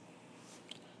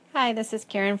Hi, this is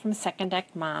Karen from Second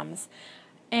Deck Moms,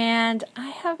 and I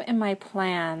have in my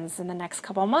plans in the next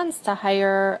couple months to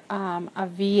hire a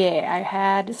VA. I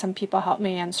had some people help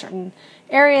me in certain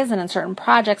areas and in certain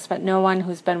projects, but no one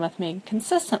who's been with me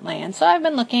consistently. And so I've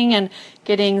been looking and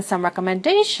getting some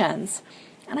recommendations.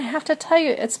 And I have to tell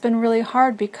you, it's been really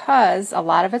hard because a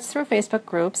lot of it's through Facebook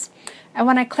groups. And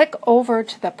when I click over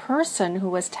to the person who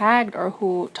was tagged or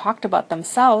who talked about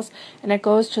themselves, and it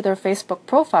goes to their Facebook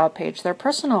profile page, their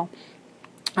personal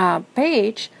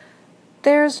page,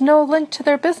 there's no link to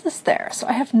their business there. So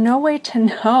I have no way to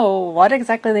know what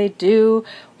exactly they do,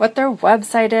 what their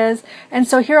website is. And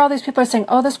so here all these people are saying,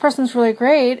 oh, this person's really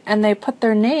great, and they put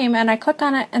their name, and I click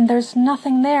on it, and there's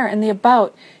nothing there in the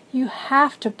about. You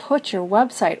have to put your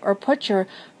website or put your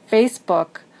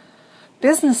Facebook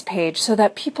business page so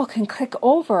that people can click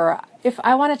over. If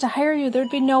I wanted to hire you, there'd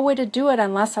be no way to do it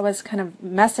unless I was kind of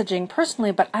messaging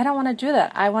personally, but I don't want to do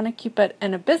that. I want to keep it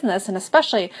in a business, and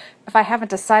especially if I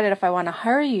haven't decided if I want to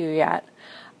hire you yet,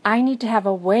 I need to have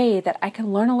a way that I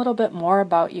can learn a little bit more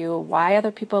about you, why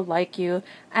other people like you,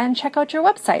 and check out your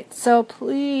website. So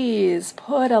please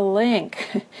put a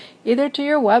link either to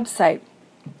your website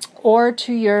or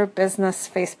to your business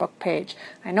Facebook page.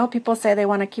 I know people say they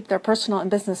want to keep their personal and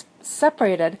business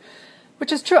separated,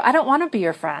 which is true. I don't want to be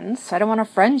your friend, so I don't want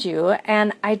to friend you,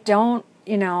 and I don't,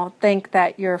 think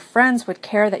that your friends would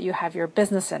care that you have your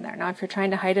business in there. Now, if you're trying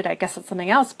to hide it, I guess it's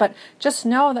something else, but just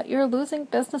know that you're losing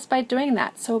business by doing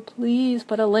that. So please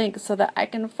put a link so that I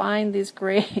can find these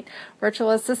great virtual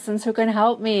assistants who can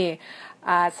help me.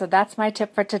 So that's my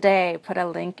tip for today. Put a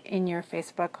link in your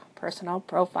Facebook personal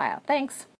profile. Thanks.